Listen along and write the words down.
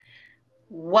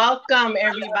Welcome,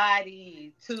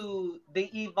 everybody, to the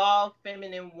Evolve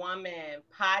Feminine Woman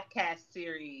podcast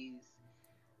series.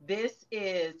 This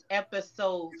is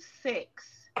episode 6,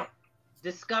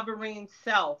 Discovering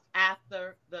Self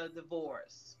After the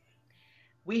Divorce.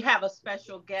 We have a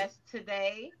special guest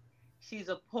today. She's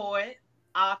a poet,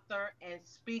 author, and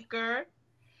speaker,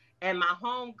 and my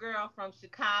homegirl from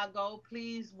Chicago.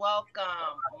 Please welcome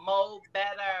Mo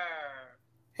Better.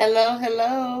 Hello,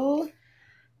 hello.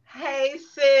 Hey,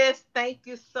 sis, thank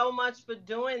you so much for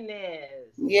doing this.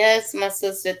 Yes, my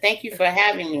sister. Thank you for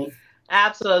having me.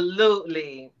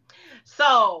 Absolutely.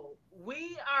 So,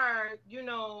 we are,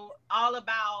 all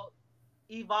about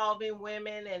evolving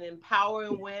women and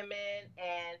empowering women.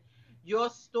 And your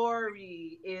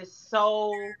story is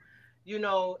so,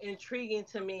 intriguing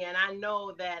to me. And I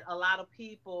know that a lot of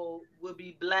people will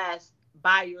be blessed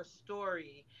by your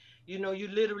story. You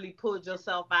literally pulled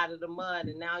yourself out of the mud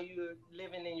and now you're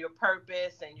living in your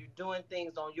purpose and you're doing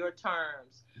things on your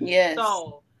terms. Yes.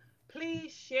 So,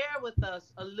 please share with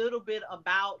us a little bit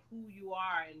about who you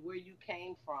are and where you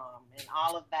came from and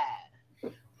all of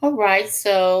that. All right.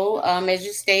 So, as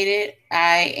you stated,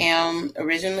 I am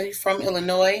originally from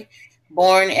Illinois,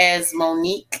 born as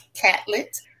Monique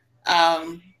Catlett.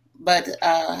 Um, but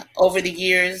over the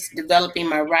years, developing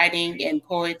my writing and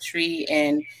poetry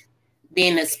and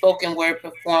being a spoken word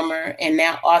performer and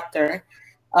now author,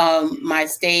 my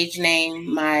stage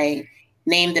name, my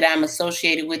name that I'm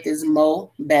associated with is Mo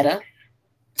Betta.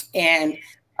 And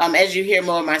as you hear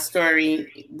more of my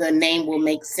story, the name will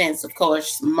make sense. Of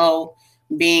course, Mo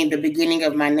being the beginning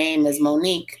of my name as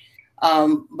Monique,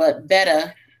 but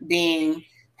better being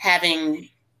having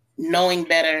knowing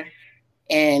better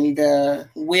and the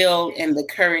will and the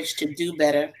courage to do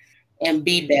better and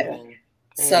be better. Amen.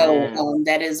 So Amen.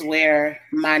 that is where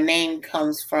my name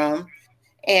comes from.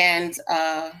 And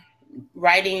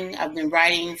writing, I've been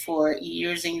writing for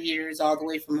years and years, all the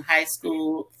way from high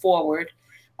school forward.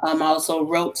 I also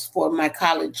wrote for my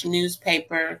college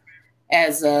newspaper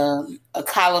as a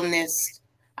columnist.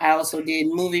 I also did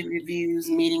movie reviews,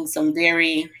 meeting some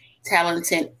very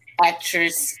talented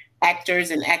actors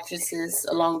and actresses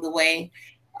along the way.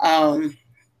 Um,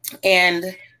 and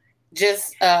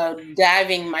just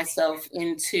diving myself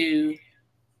into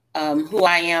who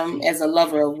I am as a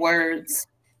lover of words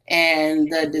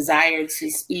and the desire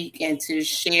to speak and to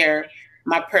share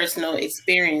my personal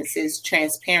experiences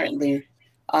transparently,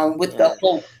 with the Yes.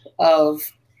 hope of,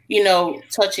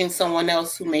 touching someone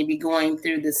else who may be going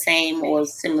through the same or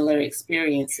similar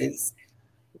experiences.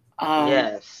 Um,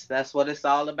 Yes. That's what it's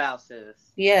all about, sis.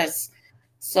 yes.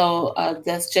 So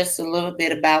that's just a little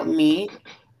bit about me.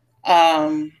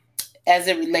 Um, as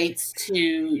it relates to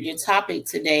your topic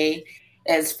today,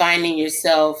 as finding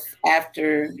yourself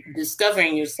after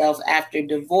discovering yourself after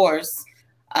divorce.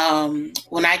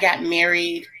 When I got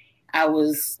married, I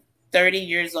was 30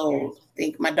 years old. I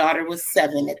think my daughter was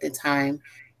 7 at the time.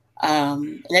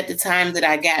 And at the time that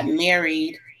I got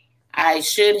married, I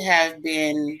should have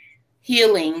been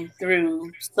healing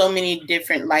through so many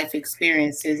different life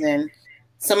experiences. And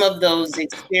some of those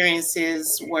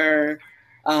experiences were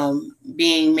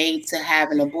being made to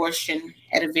have an abortion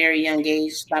at a very young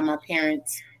age by my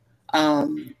parents,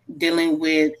 dealing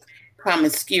with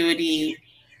promiscuity.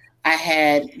 I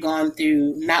had gone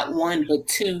through not one, but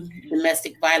 2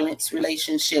 domestic violence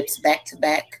relationships back to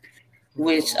back,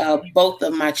 which Mm. both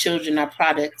of my children are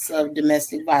products of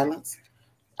domestic violence.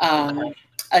 Okay.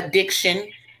 Addiction.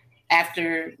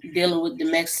 After dealing with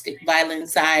domestic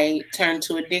violence, I turned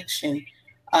to addiction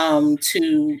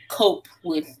to cope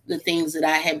with the things that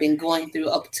I had been going through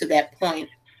up to that point.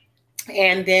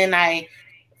 And then I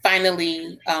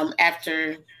finally,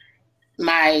 after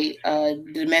my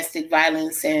domestic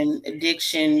violence and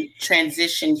addiction,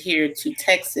 transitioned here to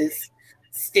Texas,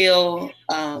 still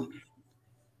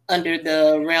under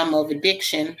the realm of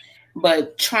addiction,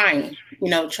 but trying to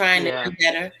Yeah. do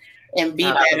better and be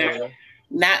better, Absolutely.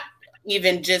 not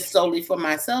even just solely for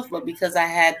myself, but because I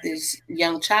had this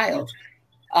young child,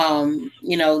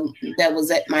 that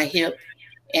was at my hip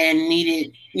and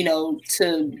needed,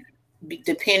 to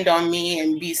depend on me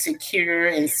and be secure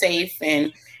and safe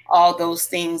and all those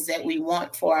things that we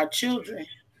want for our children.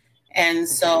 And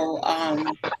so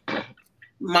Mhm.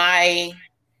 my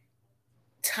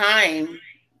time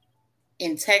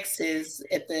in Texas,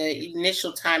 at the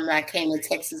initial time that I came to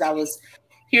Texas, I was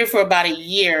here for about a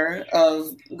year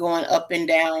of going up and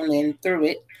down and through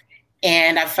it.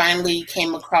 And I finally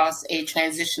came across a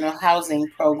transitional housing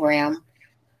program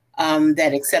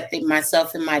that accepted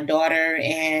myself and my daughter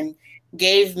and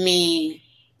gave me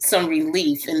some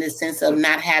relief in the sense of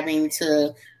not having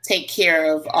to take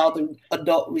care of all the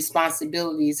adult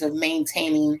responsibilities of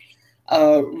maintaining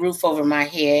a roof over my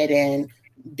head and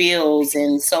bills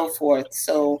and so forth.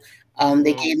 So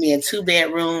they gave me a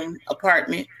 2-bedroom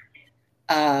apartment.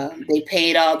 They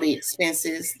paid all the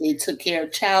expenses. They took care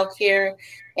of childcare,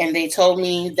 and they told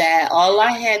me that all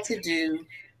I had to do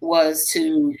was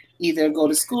to either go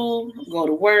to school, go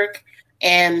to work,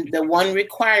 and the one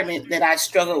requirement that I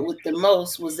struggled with the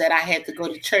most was that I had to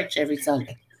go to church every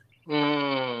Sunday.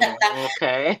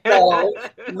 Okay. So,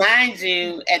 mind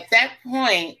you, at that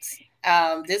point,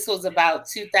 this was about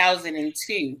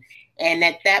 2002, and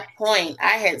at that point,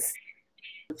 I had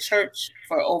church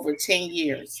for over 10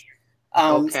 years.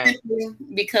 Okay. Simply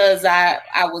because I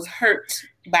was hurt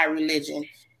by religion,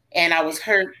 and I was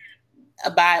hurt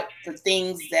about the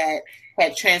things that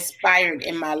had transpired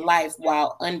in my life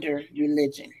while under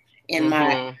religion in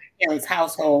my parents'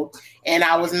 household, and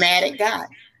I was mad at God.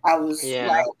 I was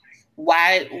like,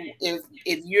 why,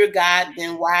 if you're God,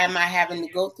 then why am I having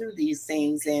to go through these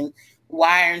things, and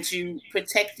why aren't you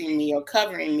protecting me or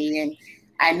covering me? And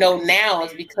I know now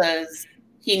it's because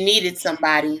he needed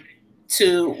somebody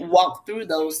to walk through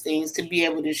those things to be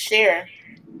able to share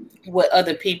with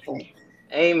other people.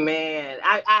 Amen.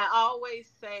 I always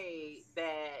say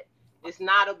that it's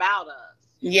not about us.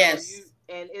 Yes.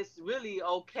 And it's really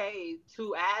okay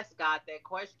to ask God that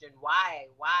question, why?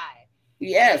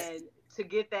 Yes. And to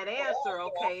get that answer,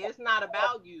 okay, it's not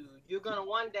about you. You're going to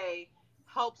one day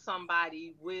help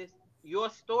somebody with your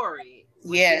story,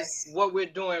 which is what we're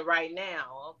doing right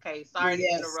now. Okay, sorry to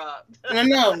interrupt.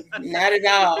 No, not at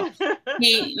all.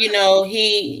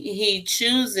 He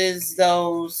chooses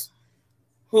those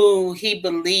who he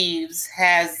believes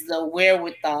has the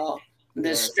wherewithal,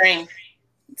 the strength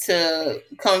to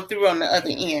come through on the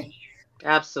other end.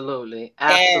 Absolutely.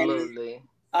 And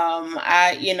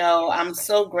I'm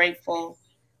so grateful.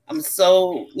 I'm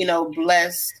so,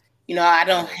 blessed. I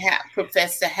don't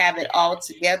profess to have it all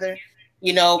together,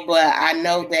 but I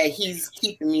know that he's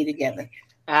keeping me together.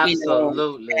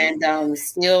 Absolutely. And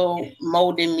still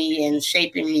molding me and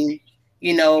shaping me,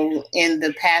 in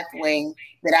the pathway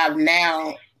that I've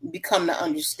now become to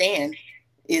understand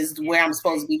is where I'm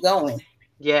supposed to be going.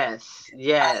 Yes.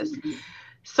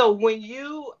 So when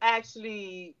you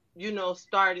actually,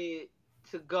 started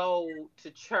to go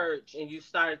to church and you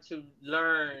started to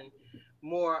learn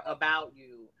more about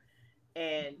you,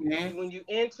 and when you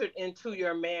entered into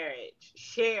your marriage,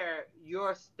 share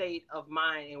your state of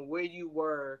mind and where you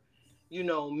were,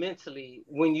 mentally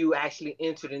when you actually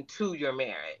entered into your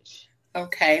marriage.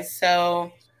 Okay,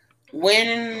 so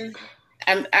when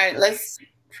let's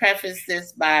preface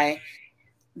this by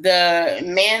the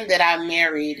man that I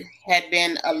married had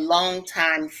been a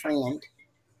long-time friend.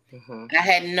 I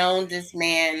had known this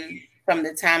man from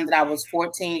the time that I was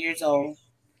 14 years old,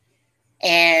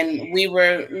 and we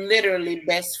were literally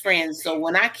best friends. So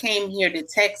when I came here to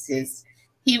Texas,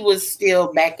 he was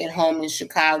still back at home in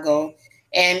Chicago,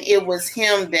 and it was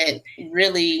him that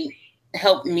really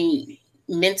helped me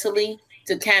mentally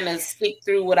to kind of stick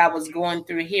through what I was going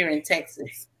through here in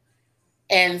Texas.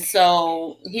 And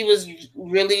so he was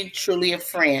really, truly a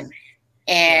friend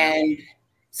and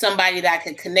somebody that I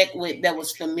could connect with that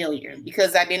was familiar,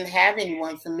 because I didn't have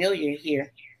anyone familiar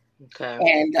here. Okay.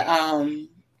 And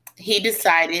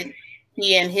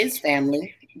he and his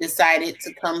family decided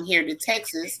to come here to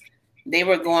Texas. They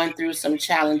were going through some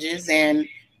challenges. And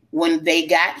when they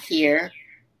got here,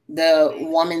 the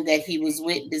woman that he was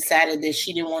with decided that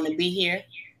she didn't want to be here.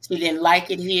 She didn't like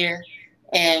it here,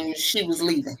 and she was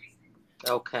leaving.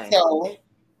 Okay. So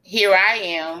here I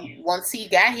am. Once he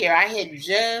got here, I had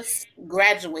just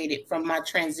graduated from my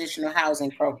transitional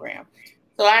housing program.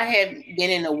 So I had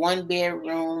been in a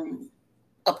 1-bedroom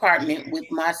apartment with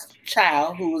my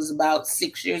child, who was about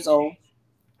 6 years old.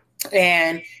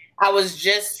 And I was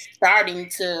just starting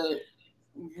to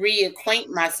reacquaint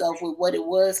myself with what it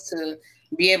was to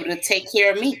be able to take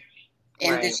care of me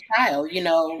and this child,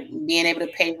 being able to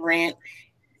pay rent,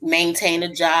 maintain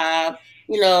a job,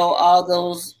 all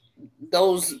those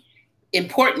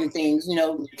important things,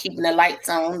 keeping the lights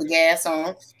on, the gas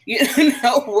on,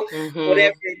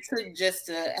 whatever it took just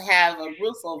to have a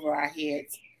roof over our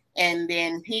heads. And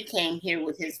then he came here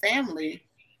with his family,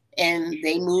 and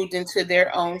they moved into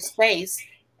their own space.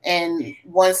 And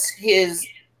once his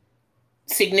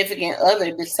significant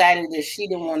other decided that she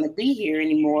didn't want to be here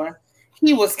anymore,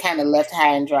 he was kind of left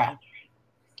high and dry.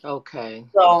 Okay.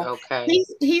 So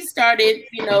he started,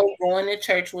 going to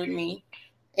church with me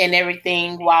and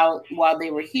everything while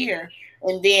they were here.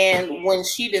 And then when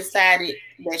she decided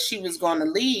that she was going to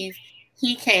leave,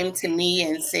 he came to me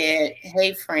and said,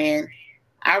 "Hey, friend,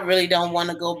 I really don't want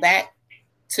to go back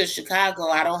to Chicago.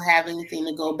 I don't have anything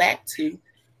to go back to.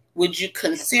 Would you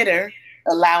consider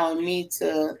allowing me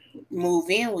to move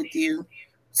in with you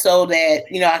so that,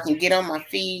 I can get on my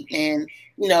feet and,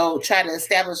 try to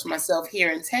establish myself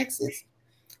here in Texas?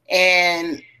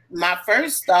 And my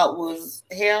first thought was,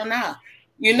 hell no.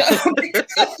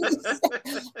 Because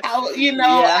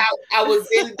Yeah. I was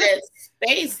in that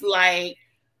space like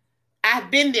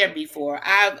I've been there before.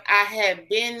 I have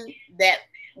been that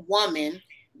woman,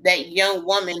 that young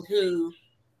woman who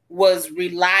was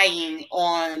relying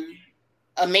on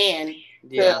a man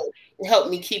Yeah. to help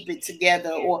me keep it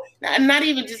together, or not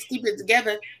even just keep it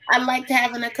together. I liked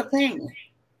having a companion,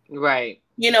 Right.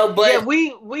 Yeah, but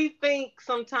we think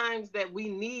sometimes that we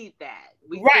need that.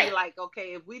 We think right, like,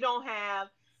 okay, if we don't have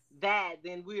that,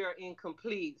 then we are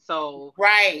incomplete. So,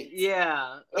 right,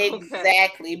 yeah. Okay.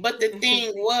 exactly. But the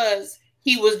thing was,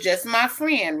 he was just my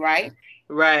friend, right?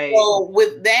 Right. So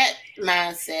with that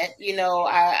mindset,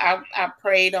 I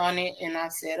prayed on it and I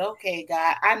said, okay,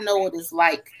 God, I know what it's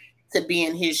like to be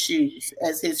in his shoes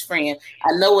as his friend.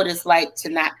 I know what it's like to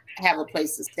not have a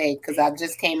place to stay because I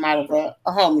just came out of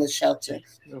a homeless shelter.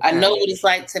 I know Okay. what it's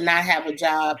like to not have a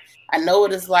job. I know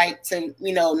what it's like to,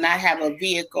 not have a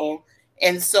vehicle.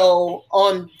 And so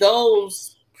on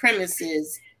those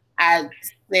premises, I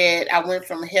said I went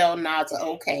from hell nah to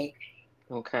okay.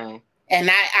 Okay. And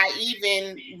I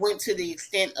even went to the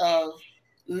extent of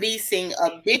leasing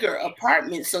a bigger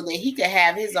apartment so that he could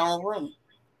have his own room.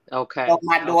 So Okay.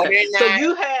 my daughter Okay. and So I,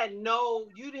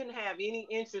 you didn't have any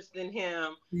interest in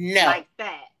him no, like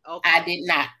that. I Okay. did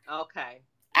not. Okay.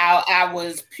 I Gotcha.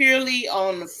 was purely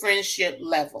on the friendship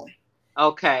level.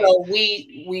 Okay. So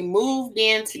we moved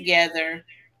in together,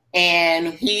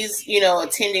 and he's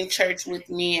attending church with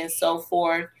me and so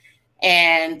forth.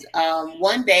 And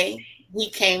one day he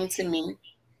came to me.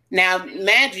 Now,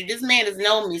 mind you, this man has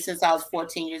known me since I was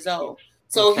 14 years old.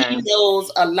 So he Okay.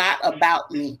 knows a lot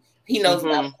about me. He knows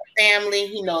about Mhm. my family.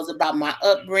 He knows about my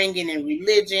upbringing and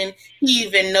religion. He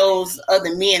even knows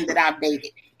other men that I've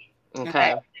dated. Okay.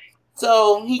 Okay.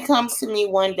 So he comes to me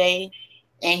one day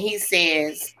and he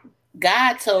says,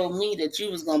 God told me that you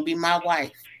was going to be my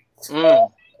wife.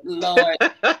 Oh, Mm. Lord.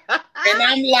 And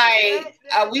I'm like,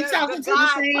 are we The talking to the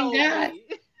God same told God? me.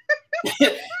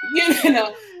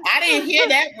 I didn't hear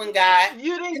that one, God.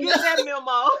 You didn't get that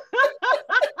memo.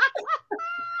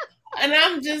 And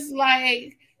I'm just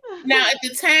like, now at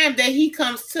the time that he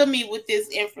comes to me with this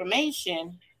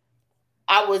information,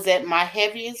 I was at my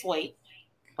heaviest weight.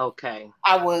 Okay.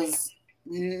 I was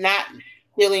not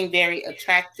feeling very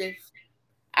attractive.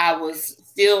 I was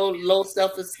still low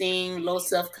self-esteem, low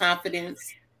self-confidence,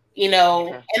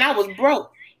 Okay. and I was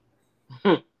broke.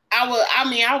 I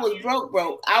was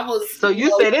broke. I was, So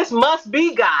you say this must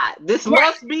be God. This right.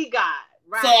 must be God.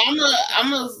 So Right.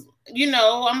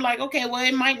 Okay. I'm like, okay, well,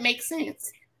 it might make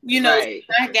sense. So Right.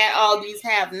 I got all these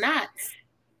have-nots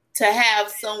to have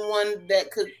someone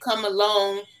that could come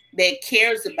along that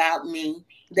cares about me,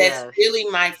 that's Yes. really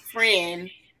my friend,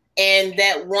 and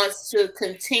that wants to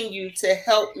continue to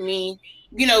help me,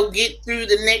 get through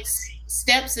the next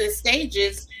steps and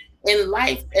stages in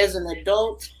life as an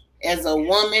adult, as a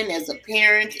woman, as a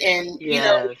parent, and,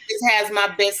 Yes. this has my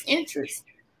best interest.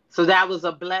 So that was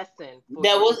a blessing for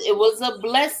you. It was a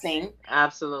blessing,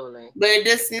 Absolutely. but it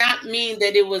does not mean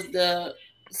that it was the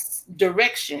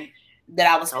direction that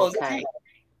I was supposed to Okay. take.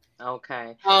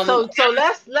 Okay. Um, So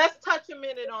let's touch a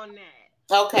minute on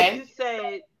that. okay. You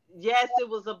said yes, it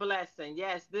was a blessing.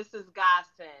 Yes, this is God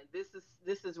sent.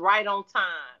 This is right on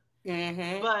time.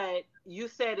 Mm-hmm. But you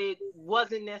said it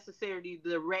wasn't necessarily the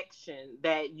direction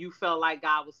that you felt like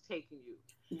God was taking you.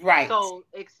 Right. So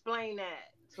explain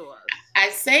that to us. I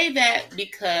say that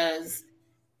because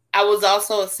I was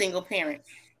also a single parent.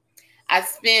 I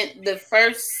spent the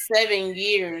first 7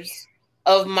 years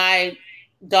of my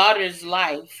daughter's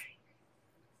life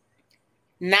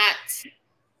not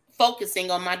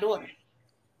focusing on my daughter.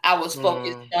 I was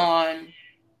focused Mm, on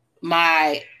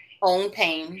my own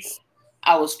pains.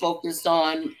 I was focused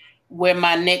on where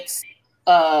my next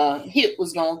hit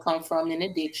was going to come from in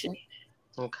addiction.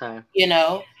 okay.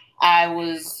 I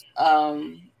was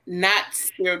not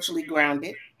spiritually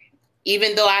grounded,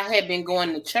 even though I had been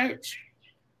going to church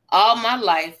all my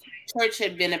life. Church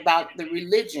had been about the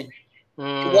religion.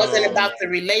 It wasn't Mm, about the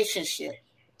relationship.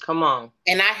 come on.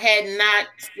 And I had not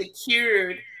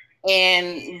secured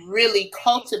and really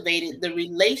cultivated the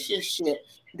relationship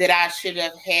that I should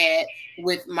have had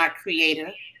with my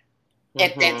creator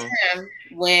at that Mm-hmm. time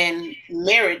when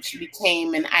marriage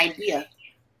became an idea.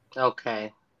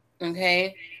 Okay.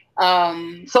 Okay.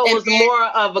 So it And was more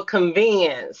of a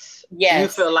convenience, you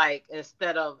yes, feel like,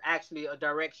 instead of actually a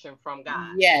direction from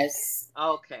God. yes,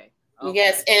 Okay.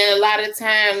 yes. Okay. And a lot of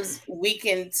times we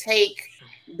can take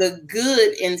the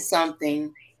good in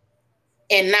something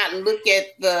and not look at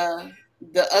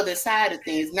the other side of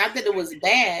things. Not that it was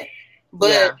bad,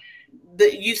 but Yeah.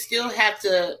 you still have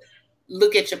to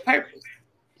look at your purpose.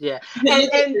 Yeah. You can And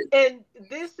look at and and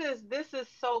this is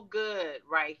so good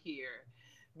right here,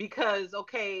 because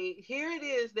okay, here it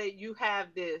is that you have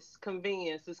this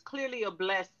convenience. It's clearly a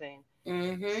blessing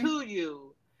mm-hmm. to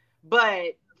you,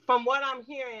 but from what I'm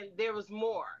hearing, there was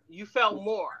more. You felt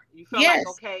more. You felt like, Yes.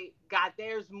 okay, God,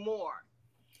 there's more.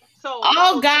 So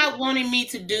All so this God wanted me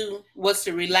to do was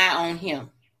to rely on Him.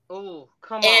 Oh,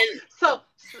 come on. And So,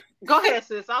 go ahead,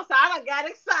 sis. I'm sorry, I got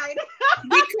excited.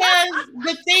 because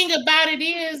the thing about it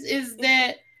is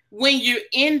that when you're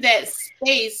in that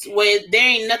space where there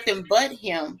ain't nothing but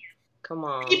Him, Come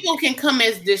on. people can come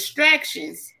as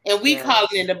distractions, and we Yes. call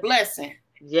it a blessing.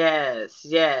 Yes,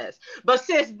 yes. But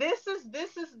sis, this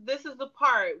is the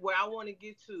part where I want to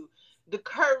get to the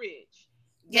courage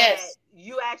that Yes.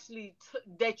 you actually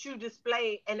that you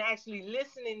display, and actually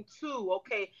listening to,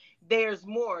 okay, there's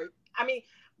more. I mean,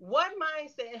 what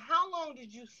mindset, and how long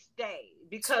did you stay?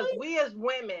 Because we as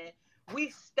women, we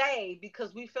stay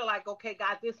because we feel like, okay,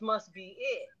 God, this must be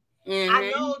it. I Mm-hmm.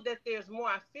 know that there's more.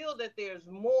 I feel that there's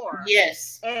more,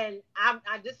 Yes. and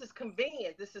this is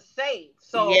convenient. This is safe.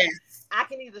 So Yes. I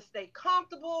can either stay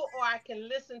comfortable, or I can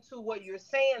listen to what you're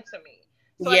saying to me.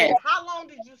 So, Yes. how long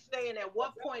did you stay, and at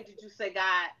what point did you say,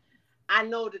 God, I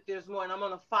know that there's more, and I'm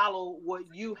going to follow what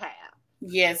you have?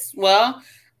 Yes. Well,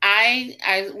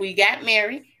 we got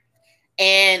married,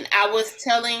 and I was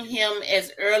telling him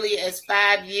as early as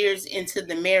 5 years into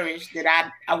the marriage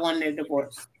that I wanted a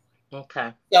divorce.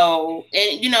 Okay. So,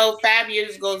 and 5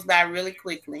 years goes by really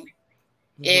quickly.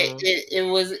 It, Mm-hmm.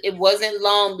 it it wasn't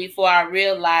long before I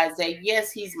realized that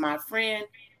yes, he's my friend,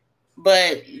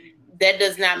 but that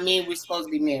does not mean we're supposed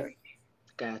to be married.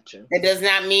 Gotcha. That does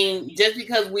not mean just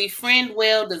because we friend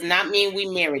well does not mean we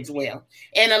marriage well.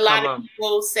 And a lot Come of on.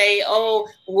 people say, "Oh,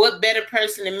 what better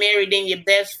person to marry than your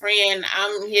best friend?"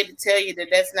 I'm here to tell you that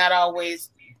that's not always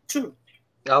true.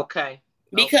 Okay. Okay.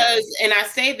 Because, and I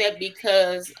say that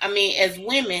because, I mean, as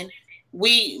women,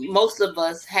 most of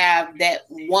us have that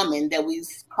woman that we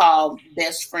call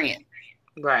best friend.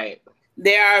 Right.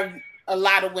 There are a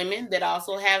lot of women that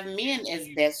also have men as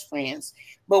best friends.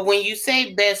 But when you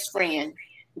say best friend,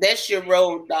 that's your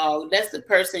road dog. That's the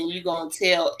person you're going to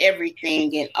tell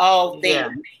everything and all things. Yeah.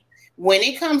 When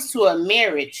it comes to a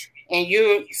marriage and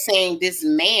you're saying this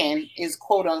man is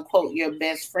quote unquote your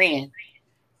best friend,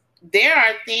 there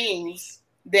are things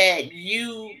that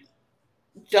you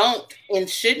don't and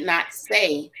should not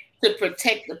say to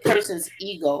protect the person's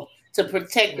ego, to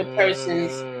protect the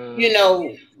person's,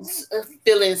 Mm,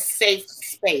 feeling safe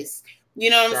space. You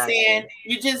know what I'm gotcha. saying?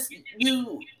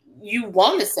 You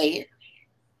want to say it,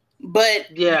 but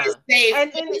you Yeah. say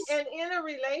And in a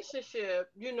relationship,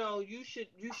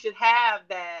 you should have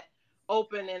that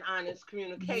open and honest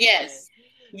communication. yes,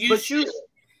 you But should.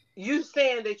 you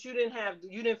saying that you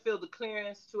didn't feel the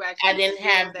clearance to I actually didn't share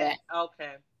have that. that.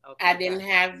 Okay. I Okay, didn't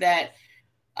gotcha. have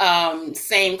that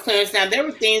same clearance. Now there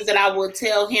were things that I would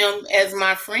tell him as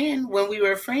my friend when we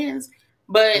were friends,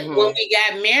 but when Hmm. we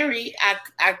got married,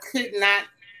 I could not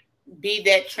be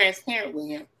that transparent with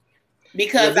him Yeah,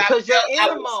 because I because felt I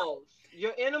was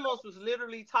your innermost was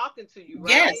literally talking to you, right?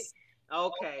 yes,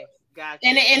 Okay, and gotcha.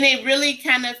 and it really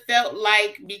kind of felt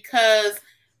like because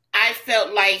I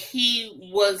felt like he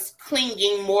was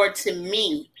clinging more to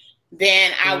me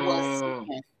than I was to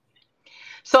Mm. him.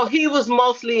 So he was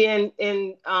mostly in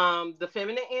the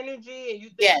feminine energy, and you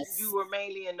think you Yes, were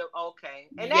mainly in the okay.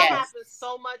 And that yes, happens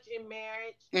so much in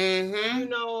marriage.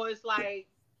 mm-hmm, It's like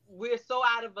we're so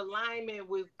out of alignment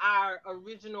with our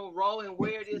original role and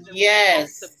where it is that we're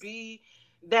supposed to yes, be,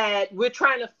 that we're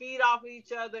trying to feed off of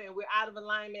each other, and we're out of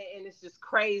alignment, and it's just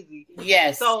crazy.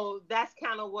 yes, So that's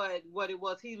kind of what it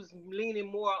was. He was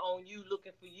leaning more on you,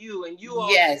 looking for you, and you on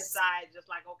the yes. inside just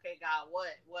like, okay, God, what?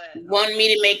 Wanted Okay.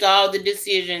 me to make all the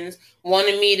decisions,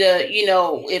 wanted me to,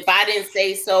 if I didn't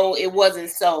say so, it wasn't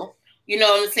so. You know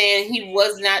what I'm saying? He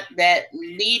was not that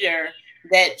leader,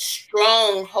 that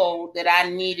stronghold that I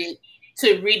needed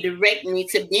to redirect me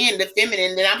to being the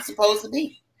feminine that I'm supposed to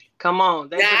be. Come on,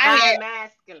 Now that I had divine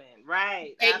masculine,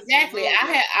 right? exactly,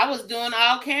 Absolutely. I was doing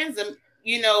all kinds of,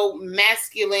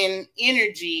 masculine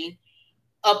energy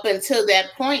up until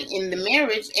that point in the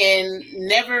marriage and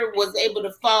never was able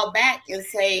to fall back and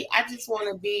say, I just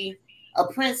want to be a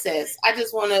princess. I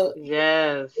just want to be a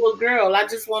Yes. little girl. I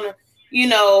just want to.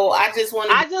 I just want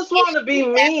to I just want to be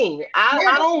me.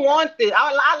 I don't want this.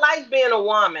 I like being a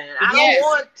woman. I don't Yes.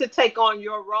 want to take on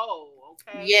your role.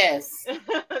 Okay. Yes.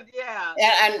 Yeah.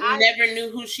 I never knew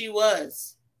who she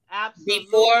was. Absolutely.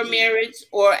 Before marriage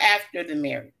or after the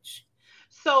marriage.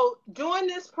 So during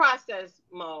this process,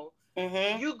 Mo,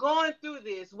 Mm-hmm. you going through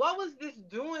this. What was this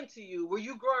doing to you? Were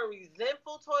you growing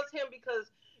resentful towards him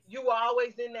because you were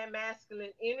always in that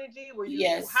masculine energy? Were you?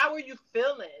 Yes. How were you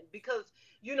feeling? Because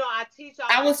I teach all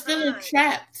I was feeling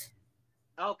trapped.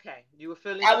 Okay, you were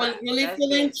feeling. I was really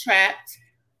feeling trapped,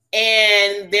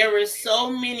 and there were so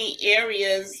many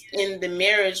areas in the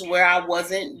marriage where I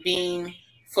wasn't being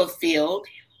fulfilled.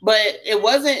 But it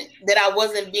wasn't that I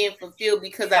wasn't being fulfilled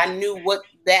because I knew what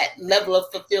that level of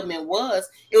fulfillment was.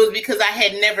 It was because I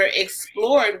had never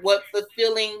explored what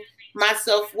fulfilling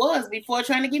myself was before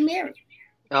trying to get married.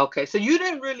 Okay, so you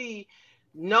didn't really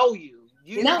know you.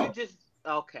 No. You just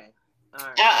okay. All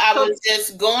right. I was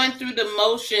just going through the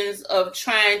motions of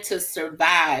trying to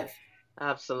survive.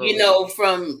 Absolutely.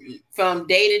 From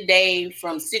day to day,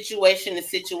 from situation to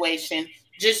situation,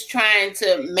 just trying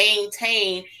to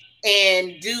maintain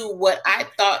and do what I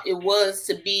thought it was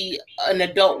to be an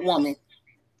adult woman.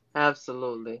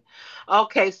 Absolutely.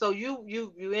 Okay, so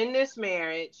you in this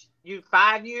marriage, you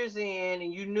 5 years in,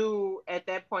 and you knew at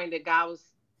that point that God was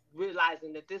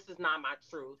realizing that this is not my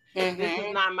truth. Mm-hmm. This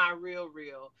is not my real.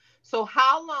 So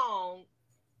how long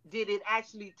did it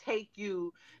actually take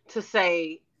you to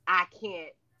say, I can't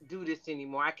do this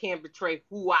anymore? I can't betray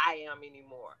who I am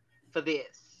anymore for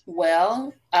this.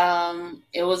 Well,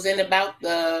 it was in about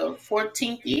the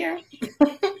 14th year.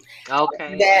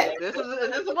 Okay. This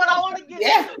is what I want to get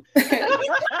into.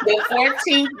 The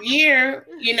 14th year,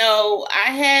 I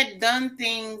had done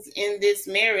things in this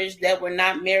marriage that were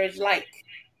not marriage-like.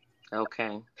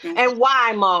 Okay. Mm-hmm. And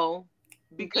why, Mo?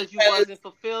 Because you wasn't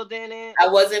fulfilled in it? I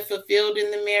wasn't fulfilled in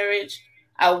the marriage.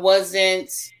 I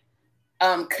wasn't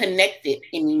connected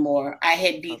anymore. I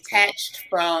had detached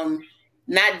from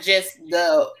not just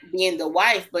being the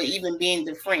wife, but even being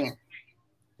the friend.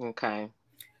 Okay.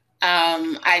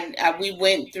 We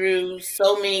went through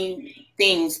so many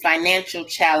things, financial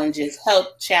challenges,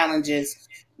 health challenges,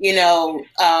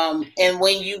 and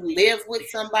when you live with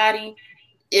somebody,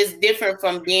 it's different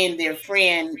from being their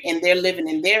friend and they're living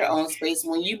in their own space.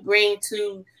 When you bring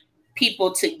two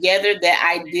people together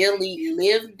that ideally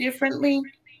live differently,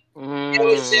 it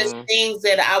was just things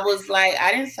that I was like,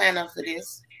 I didn't sign up for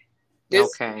this.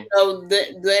 Okay.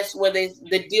 That's what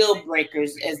the deal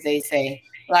breakers, as they say.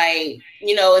 Like,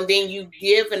 and then you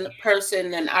give a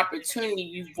person an opportunity,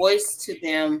 you voice to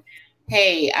them,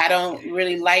 hey, I don't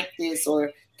really like this,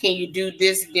 or can you do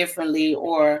this differently,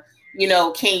 or,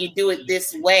 can you do it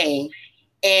this way?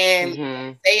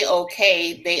 And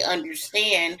they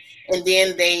understand, and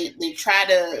then they try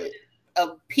to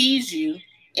appease you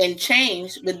and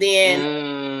change, but then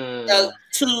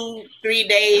 2-3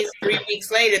 days, 3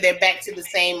 weeks later, they're back to the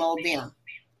same old them.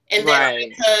 And that's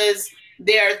because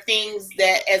there are things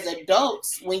that as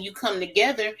adults, when you come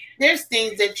together, there's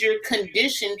things that you're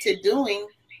conditioned to doing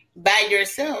by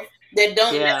yourself that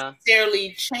don't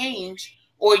necessarily change,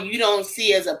 or you don't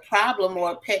see as a problem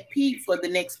or a pet peeve for the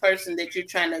next person that you're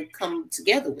trying to come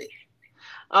together with.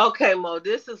 Okay, Mo,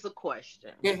 this is a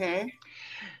question. Mm-hmm.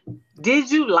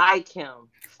 Did you like him?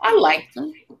 I liked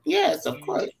him. Yes, of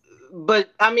course.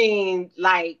 But I mean,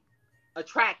 like,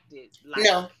 attracted? Like,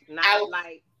 no,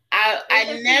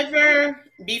 I never,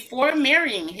 before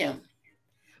marrying him.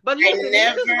 But listen,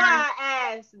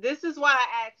 this is why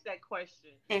I asked that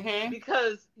question. Mm-hmm.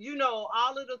 Because,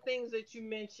 all of the things that you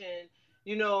mentioned,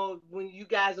 when you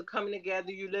guys are coming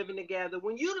together, you're living together.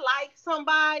 When you like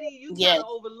somebody, you kind of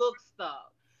overlook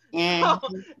stuff. Mm-hmm. So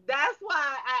that's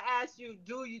why I asked you,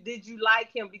 did you like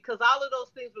him? Because all of those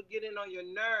things were getting on your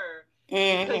nerve.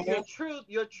 Mm-hmm. Because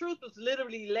your truth was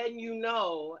literally letting you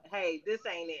know, hey, this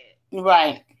ain't it.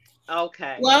 Right.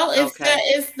 Okay. Well,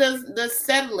 it's the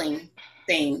settling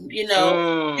thing. You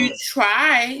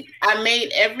try. I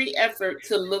made every effort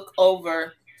to look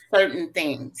over certain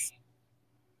things.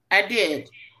 I did.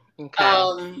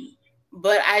 Okay.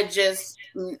 But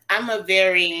I'm a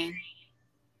very,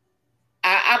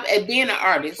 being an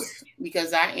artist,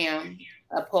 because I am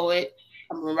a poet,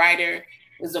 I'm a writer,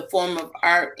 is a form of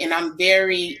art, and I'm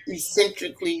very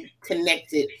eccentrically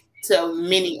connected to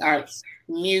many arts,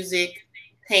 music,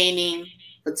 painting,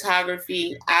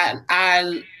 photography.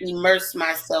 I immerse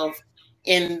myself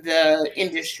in the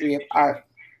industry of art.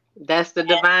 That's the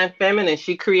divine feminine.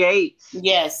 She creates.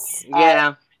 Yes.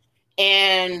 Yeah.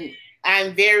 And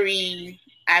I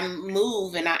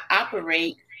move and I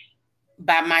operate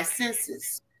by my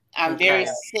senses. I'm very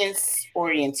sense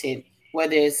oriented.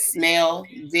 whether it's smell,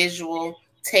 visual,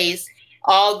 taste,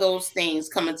 all those things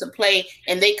come into play,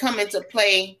 and they come into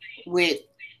play with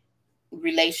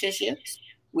relationships,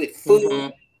 with food, Mm-hmm.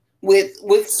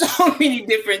 with so many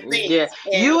different Yeah, things.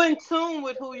 And you in tune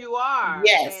with who you are,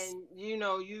 yes, and you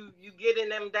getting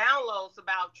them downloads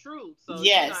about truth. So you like,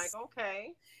 yes.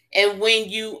 okay, And when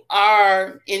you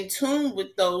are in tune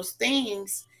with those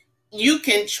things, you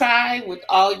can try with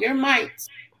all your might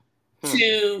hmm.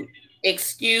 to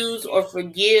excuse or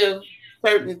forgive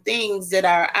certain things that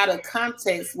are out of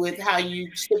context with how you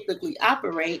typically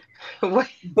operate. Wait,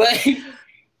 But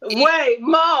wait,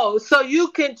 Mo. So you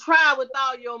can try with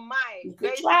all your might. you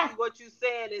could try. Basically, what you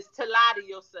saying is to lie to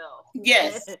yourself, and,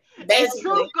 Yes, and truth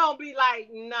basically, gonna be like,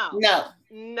 no, no,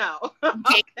 no, you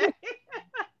can't do okay. it.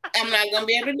 I'm not gonna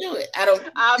be able to do it. I don't.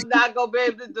 I'm not gonna be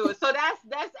able to do it. So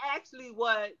that's actually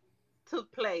what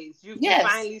took place. You Yes,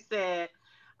 finally said,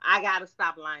 I gotta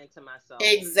stop lying to myself.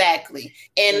 exactly.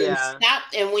 And Yeah. stop.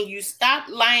 And when you stop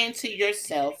lying to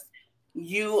yourself,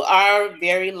 you are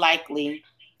very likely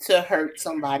to hurt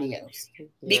somebody else Yeah.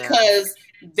 because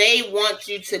they want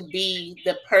you to be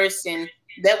the person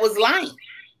that was lying.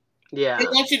 They Yeah.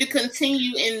 want you to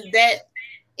continue in that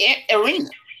arena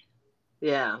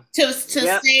Yeah. to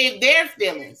Yep. save their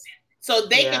feelings so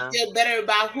they can Yeah. feel better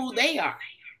about who they are.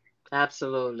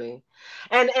 Absolutely.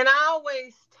 And I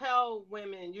always tell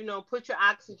women, put your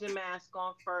oxygen mask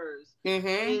on first.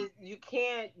 Mm-hmm. Is you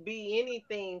can't be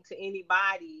anything to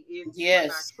anybody if you are not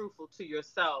Yes. truthful to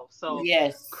yourself. So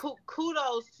Yes.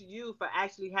 kudos to you for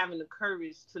actually having the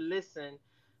courage to listen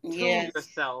to Yes.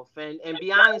 yourself and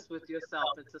be honest with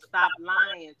yourself and to stop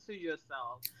lying to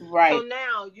yourself. So Right.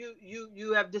 now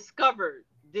you have discovered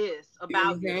this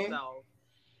about Mm-hmm. yourself,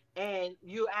 and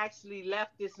you actually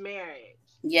left this marriage.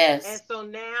 And Yes. so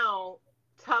now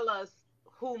tell us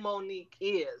who Monique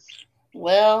is.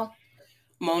 Well,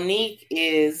 Monique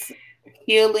is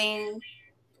healing.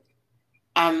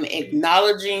 I'm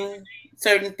acknowledging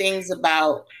certain things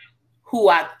about who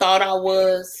I thought I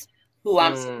was, who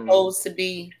I'm Mm, supposed to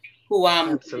be, who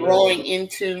I'm growing absolutely.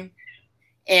 into,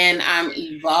 and I'm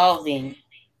evolving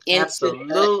into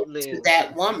Absolutely.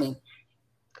 that woman.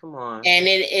 Come on. And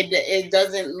it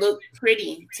doesn't look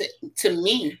pretty to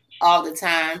me all the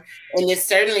time, and it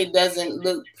certainly doesn't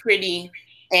look pretty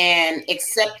and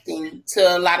accepting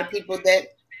to a lot of people that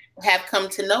have come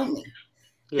to know me.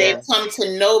 They've Yes. come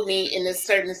to know me in a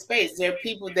certain space. There are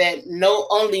people that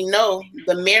only know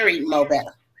the married Mo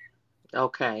better.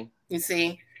 Okay. You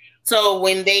see, so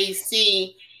when they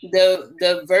see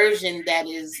the version that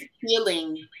is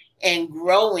healing and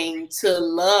growing to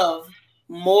love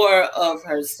more of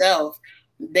herself,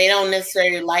 they don't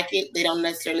necessarily like it. They don't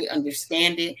necessarily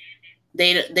understand it.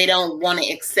 They don't want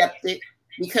to accept it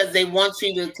because they want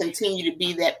you to continue to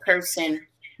be that person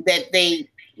that they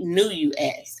knew you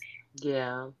as.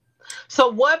 Yeah. So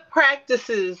what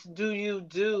practices do you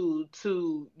do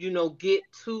to, get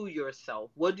to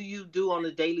yourself? What do you do on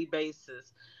a daily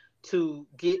basis to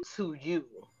get to you?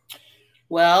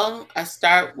 Well, I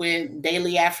start with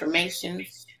daily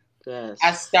affirmations.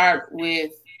 I Yes. start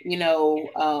with, you know,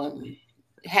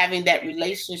 having that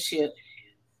relationship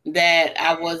that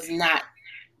I was not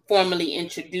formally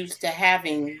introduced to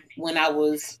having when I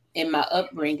was in my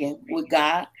upbringing with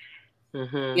God.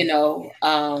 You Mhm. know,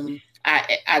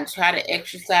 I try to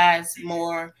exercise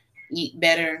more, eat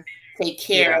better, take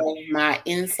care Yeah. of my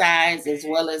insides as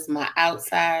well as my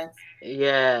outsides. You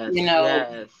Yes. know,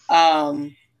 Yes.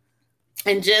 um,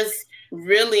 and just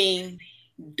really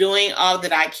doing all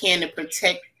that I can to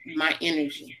protect my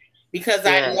energy because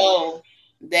I Yes. know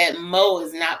that Mo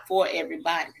is not for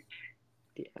everybody.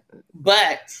 Yeah.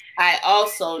 But I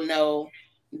also know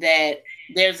that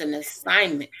there's an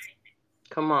assignment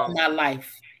Come on on. my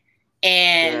life,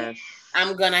 and Yes.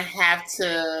 I'm gonna have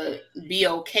to be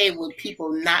okay with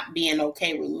people not being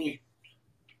okay with me.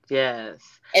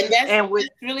 Yes. And that's And with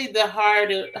really the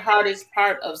hardest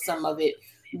part of some of it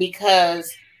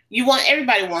because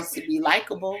everybody wants to be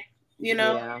likable, you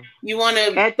know. yeah. You want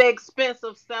to, At the expense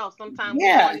of self. Sometimes we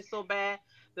yeah, want it so bad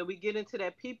that we get into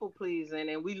that people pleasing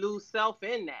and we lose self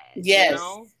in that. yes,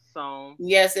 So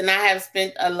yes. And I have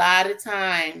spent a lot of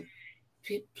time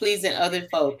pleasing other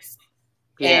folks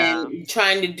yeah. and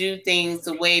trying to do things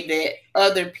the way that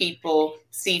other people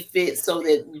see fit so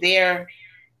that their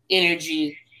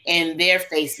energy and their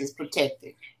face is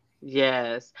protected.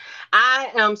 Yes.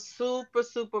 I am super,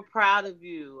 super proud of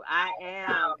you. I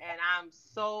am. And I'm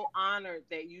so honored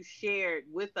that you shared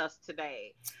with us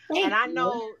today. And Thank I you.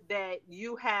 know that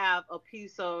you have a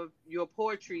piece of your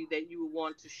poetry that you would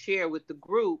want to share with the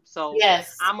group. So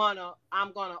Yes. I'm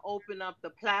gonna open up the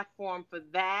platform for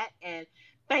that. And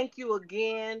Thank you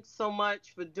again so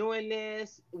much for doing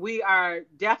this. We are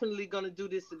definitely going to do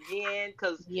this again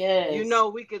because, Yes.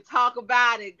 we could talk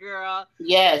about it, girl.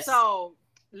 Yes. So,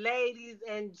 ladies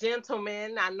and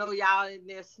gentlemen, I know y'all in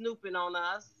there snooping on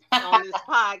us on this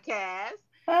podcast.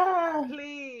 Ah,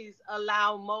 Please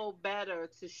allow Mo Better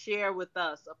to share with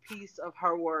us a piece of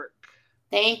her work.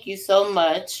 thank you so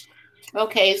much.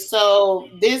 Okay, so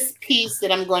this piece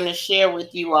that I'm going to share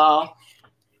with you all,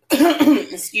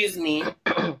 excuse me,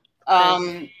 Thank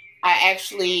you. I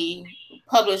actually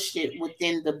published it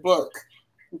within the book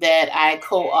that I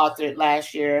co-authored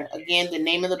last year. Again, the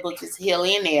name of the book is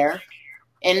Healionaire,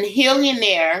 and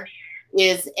Healionaire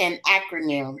is an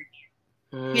acronym,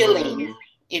 healing, Mm.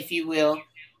 if you will.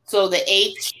 So the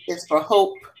H is for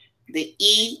hope, the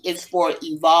E is for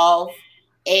evolve,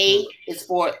 A is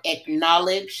for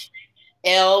acknowledge,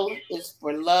 L is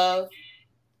for love,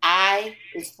 I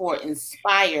is for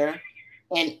inspire,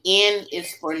 and N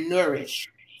is for nourish.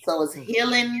 So it's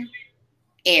healing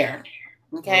air.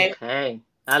 Okay. Okay.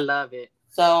 I love it.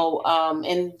 So,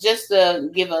 and just to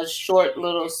give a short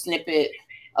little snippet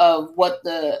of what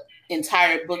the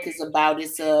entire book is about,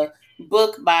 it's a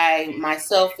book by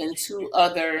myself and two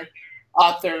other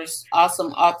authors,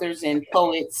 awesome authors and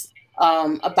poets,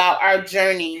 about our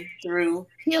journey through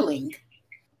healing.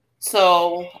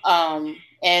 So,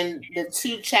 and the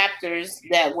two chapters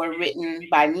that were written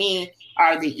by me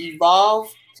are the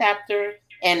Evolve chapter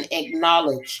and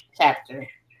Acknowledge chapter.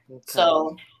 Okay.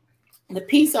 So, the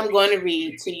piece I'm going to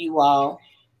read to you all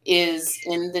is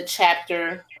in the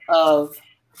chapter of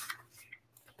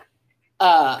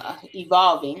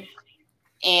Evolving,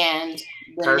 and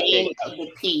the name Perfect. of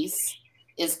the piece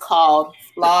is called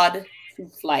Flawed to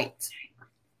Flight.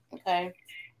 Okay.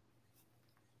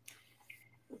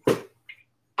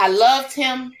 I loved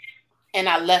him and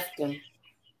I left him.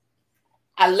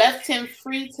 I left him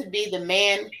free to be the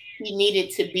man he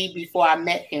needed to be before I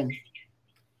met him.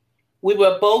 We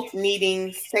were both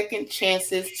needing second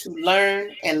chances to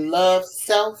learn and love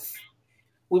self.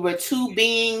 We were two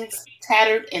beings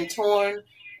tattered and torn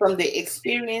from the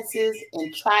experiences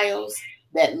and trials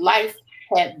that life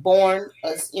had born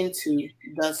us into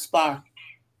thus far.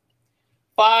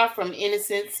 Far from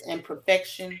innocence and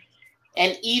perfection,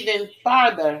 and even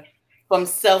farther from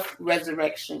self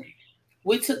resurrection.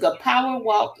 We took a power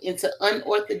walk into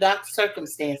unorthodox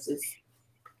circumstances,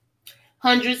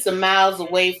 hundreds of miles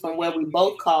away from where we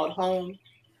both called home.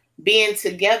 Being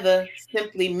together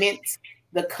simply meant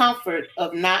the comfort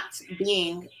of not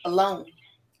being alone.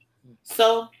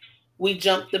 So we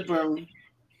jumped the broom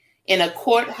in a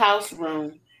courthouse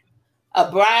room, a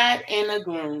bride and a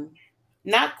groom,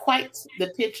 not quite the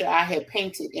picture I had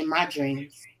painted in my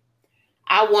dreams.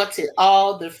 I wanted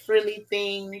all the frilly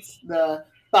things, the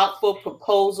thoughtful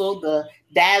proposal, the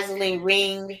dazzling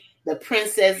ring, the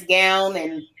princess gown,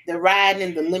 and the ride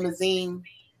in the limousine.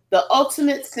 The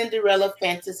ultimate Cinderella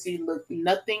fantasy looked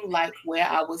nothing like where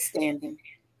I was standing.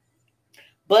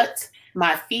 But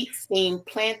my feet seemed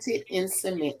planted in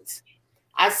cement.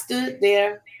 I stood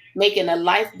there making a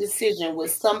life decision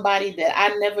with somebody that I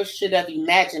never should have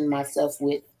imagined myself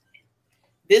with.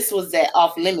 This was that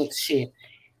off limits shit.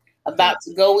 About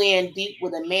to go in deep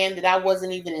with a man that I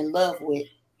wasn't even in love with.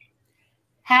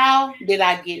 How did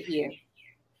I get here?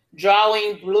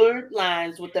 Drawing blurred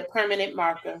lines with a permanent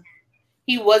marker.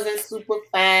 He wasn't super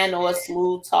fine or a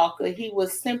smooth talker. He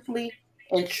was simply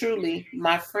and truly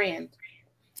my friend.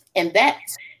 And that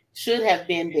should have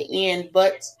been the end,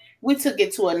 but we took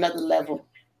it to another level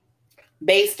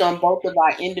based on both of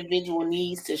our individual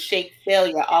needs to shake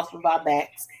failure off of our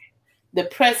backs. The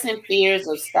pressing fears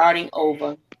of starting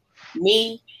over.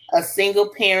 Me, a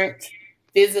single parent,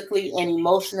 physically and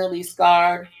emotionally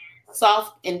scarred,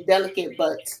 soft and delicate,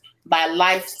 but by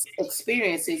life's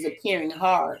experiences appearing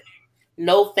hard.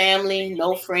 No family,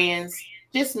 no friends,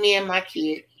 just me and my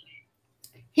kid.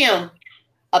 Him,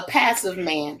 a passive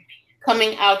man,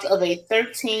 coming out of a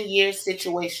 13-year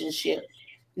situationship,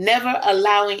 never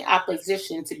allowing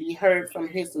opposition to be heard from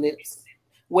his lips,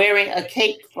 wearing a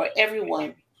cape for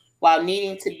everyone while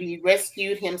needing to be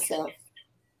rescued himself.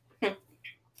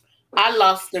 I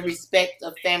lost the respect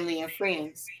of family and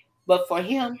friends, but for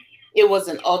him, it was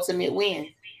an ultimate win.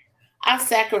 I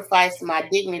sacrificed my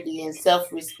dignity and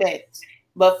self respect,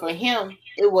 but for him,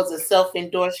 it was a self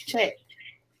endorsed check.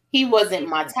 He wasn't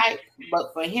my type,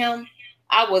 but for him,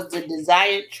 I was the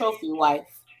desired trophy wife.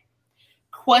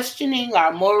 Questioning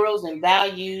our morals and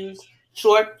values,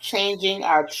 shortchanging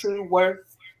our true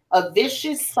worth, a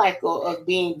vicious cycle of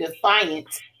being defiant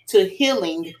to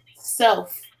healing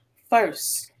self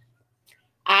first.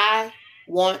 I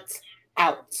want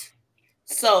out.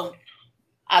 So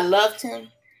I loved him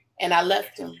and I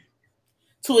left him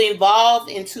to evolve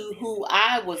into who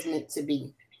I was meant to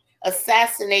be,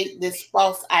 assassinate this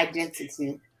false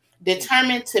identity,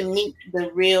 determined to meet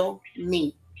the real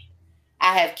me.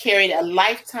 I have carried a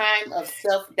lifetime of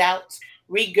self-doubt,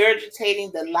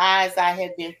 regurgitating the lies I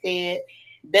have been fed,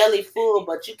 belly full,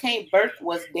 but you can't birth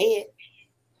what's dead.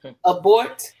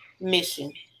 Abort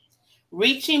mission.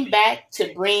 Reaching back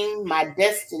to bring my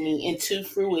destiny into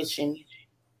fruition.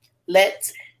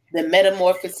 Let the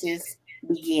metamorphosis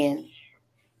begin.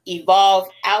 Evolve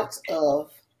out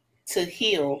of to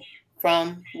heal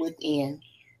from within.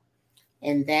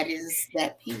 And that is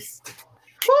that piece.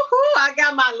 Woohoo! I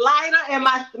got my lighter and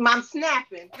my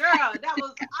snapping. Girl, that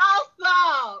was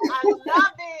awesome. I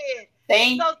love it.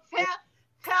 Thank So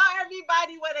tell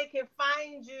everybody where they can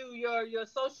find you, your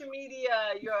social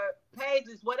media, your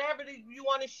pages, whatever you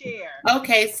want to share.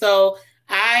 Okay, so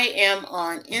I am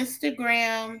on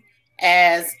Instagram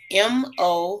as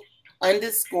MO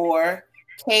underscore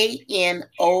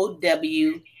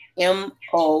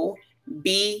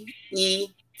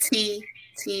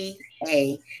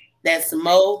KNOWMOBETTA. That's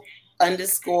Mo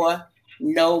underscore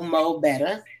no mo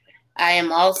better. I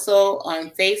am also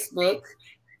on Facebook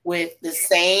with the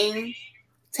same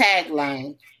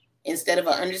tagline. Instead of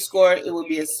an underscore, it will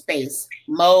be a space.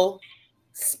 Mo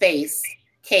space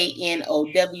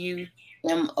KNOWMOBETTA.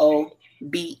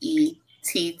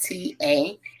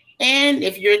 And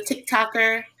if you're a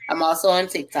TikToker, I'm also on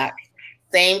TikTok.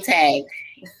 Same tag.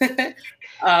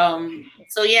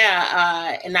 So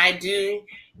yeah, and I do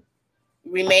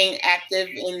remain active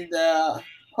in the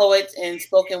poets and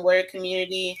spoken word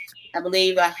community. I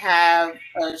believe I have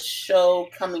a show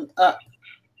coming up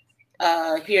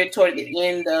here toward the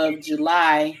end of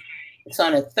July. It's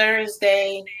on a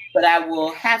Thursday, but I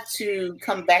will have to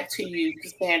come back to you,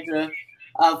 Cassandra,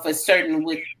 for certain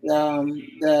with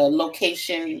the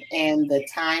location and the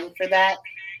time for that.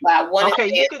 But I wanted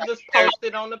okay, you could just post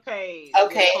it on the page.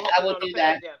 Okay, I will do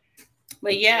that. Yeah.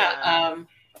 But yeah,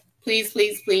 please,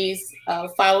 please, please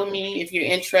follow me if you're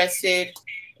interested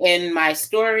in my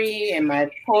story and my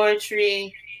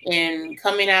poetry and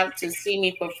coming out to see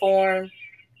me perform.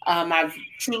 I've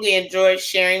truly enjoyed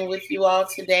sharing with you all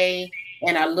today,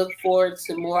 and I look forward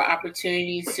to more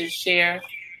opportunities to share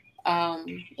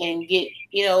and get,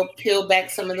 peel back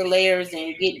some of the layers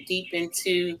and get deep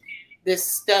into this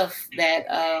stuff that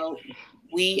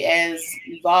we as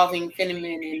evolving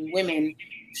feminine women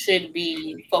should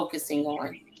be focusing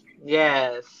on.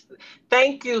 Yes.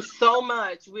 Thank you so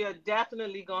much. We are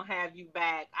definitely going to have you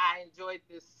back. I enjoyed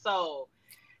this so.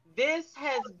 This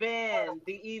has been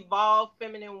the Evolve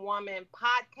Feminine Woman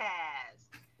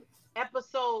podcast,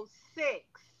 episode 6,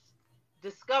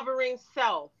 Discovering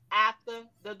Self After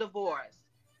the Divorce.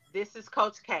 This is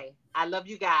Coach K. I love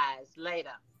you guys.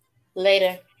 Later.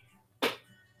 Later.